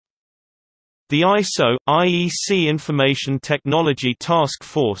The ISO/IEC Information Technology Task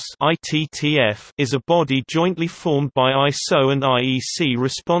Force (ITTF) is a body jointly formed by ISO and IEC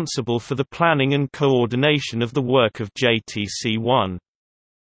responsible for the planning and coordination of the work of JTC1.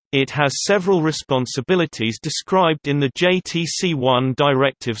 It has several responsibilities described in the JTC1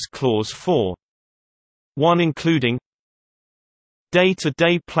 Directives Clause 4. 1 including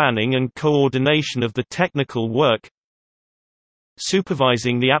day-to-day planning and coordination of the technical work,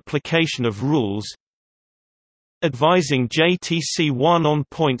 supervising the application of rules, advising JTC1 on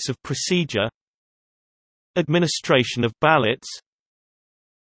points of procedure, administration of ballots,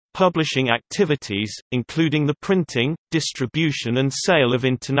 publishing activities, including the printing, distribution and sale of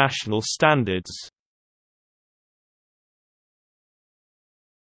international standards.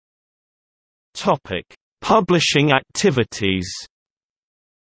 Publishing activities.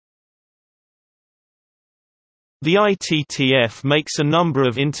 The ITTF makes a number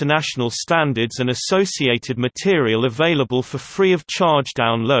of international standards and associated material available for free of charge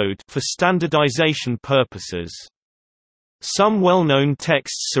download for standardization purposes. Some well-known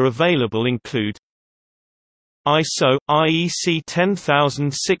texts are available include ISO/IEC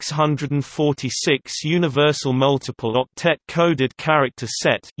 10646 Universal Multiple Octet Coded Character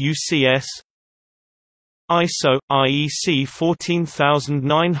Set (UCS), ISO/IEC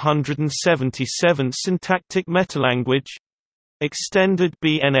 14977 Syntactic Metalanguage Extended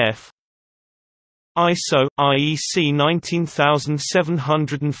BNF, ISO/IEC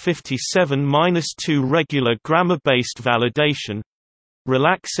 19757-2 Regular Grammar-Based Validation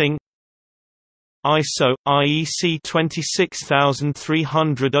Relaxing, ISO/IEC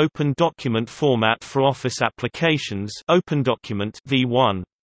 26300 Open Document Format for Office Applications OpenDocument v1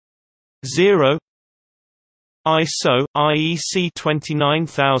 0, ISO/IEC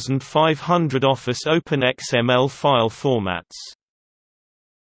 29500 Office Open XML file formats.